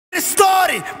it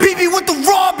started. BB with the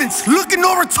Robins, looking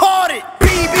all retarded.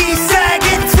 BB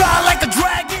sagging, fly like a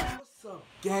dragon. What's up,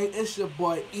 gang? It's your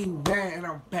boy E-Man, and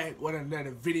I'm back with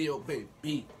another video,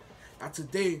 baby. Now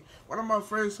today, one of my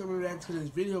friends told me to react to this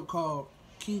video called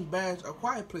King Bach, A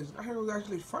Quiet Place. I heard it was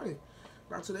actually funny.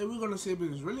 Now today we're gonna see if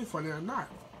it's really funny or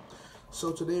not.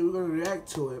 So today we're gonna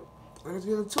react to it. Let's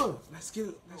get into it. Let's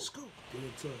go. Get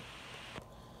into it.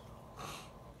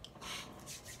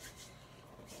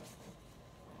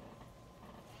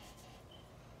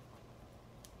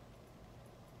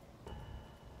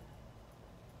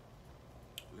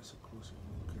 Listen closer,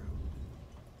 okay?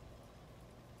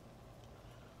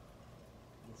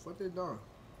 What they done?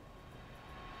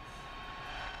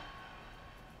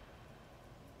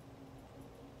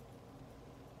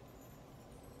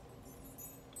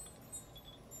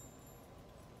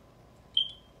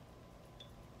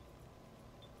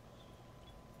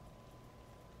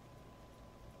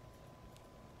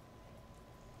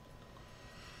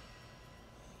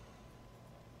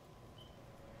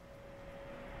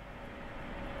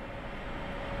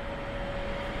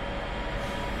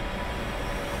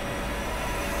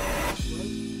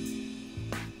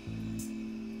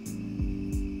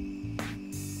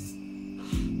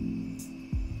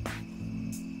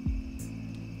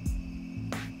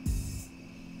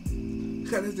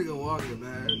 Got this nigga walking,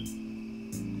 man.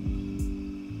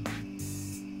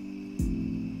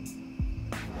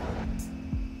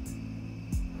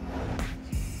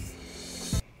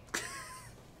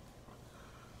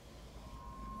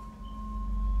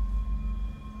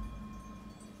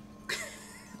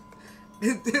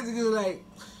 This nigga like,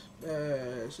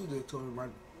 she just told me my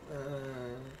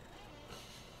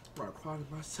proud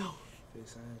of myself.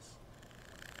 Face ass.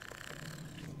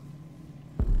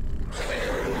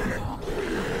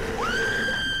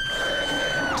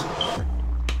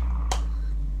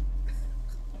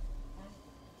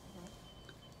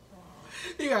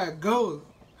 He got ghosts.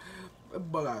 That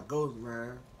boy got ghosts,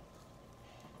 man.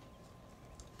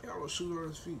 He got no shoes on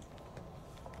his feet.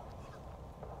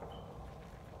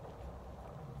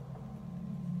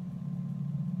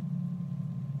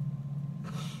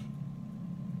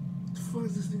 What the fuck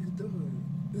is this nigga doing?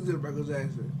 This is Michael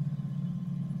Jackson.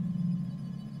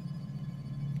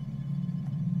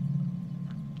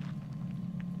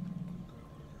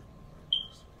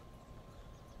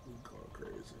 He's going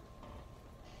crazy.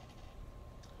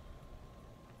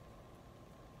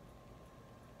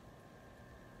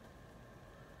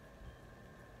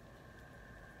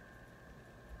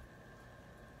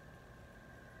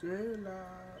 Girl,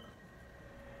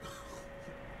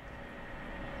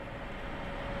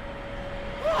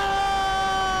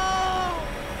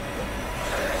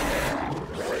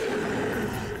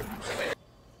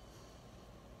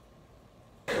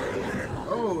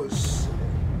 oh shit.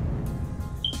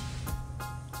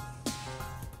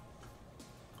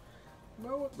 No,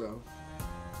 what though?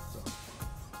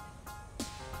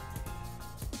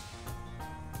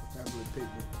 Tablet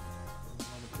picnic. I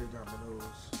want to pick out my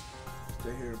nose.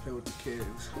 Stay here and play with the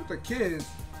kids. With the kids?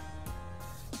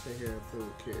 Stay here and play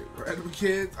with kids. Random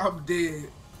kids? I'm dead.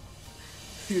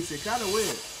 He said, kinda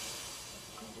weird.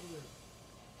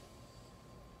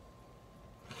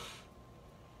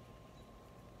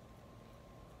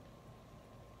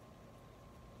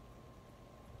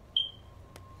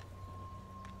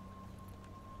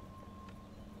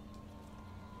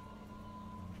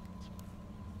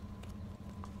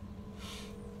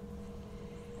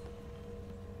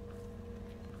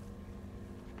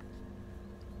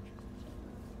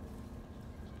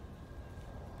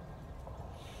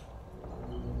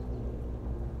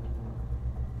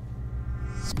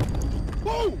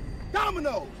 Woo!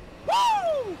 Dominoes!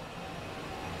 Woo!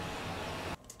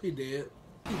 He dead.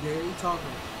 He dead. He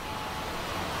talking.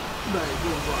 He not even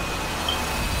doing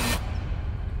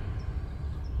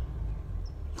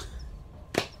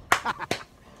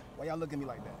Why y'all look at me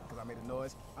like that? Because I made a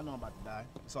noise? I know I'm about to die.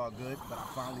 It's all good, but I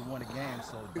finally won a game,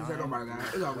 so... He said nobody died.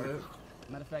 It's all good.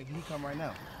 Matter of fact, you can come right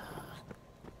now.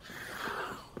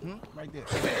 Right there.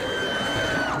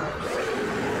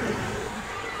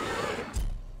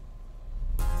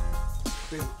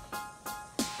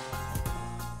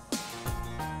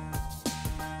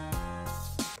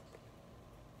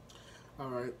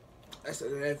 Alright, that's the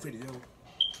end of that video.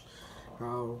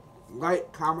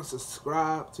 Like, comment,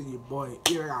 subscribe to your boy.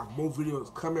 I got more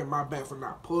videos coming. My bad for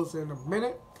not posting in a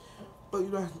minute. But you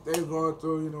know, they're going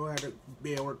through, you know, I had to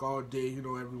be at work all day, you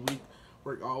know, every week.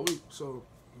 Work all week. So,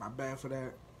 my bad for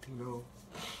that, you know.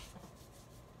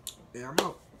 Yeah, I'm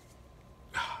out.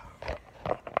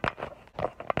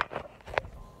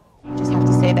 Just have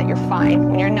to say that you're fine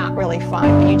when you're not really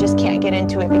fine, but you just can't get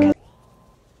into it because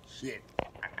Shit.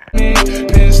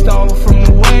 stole from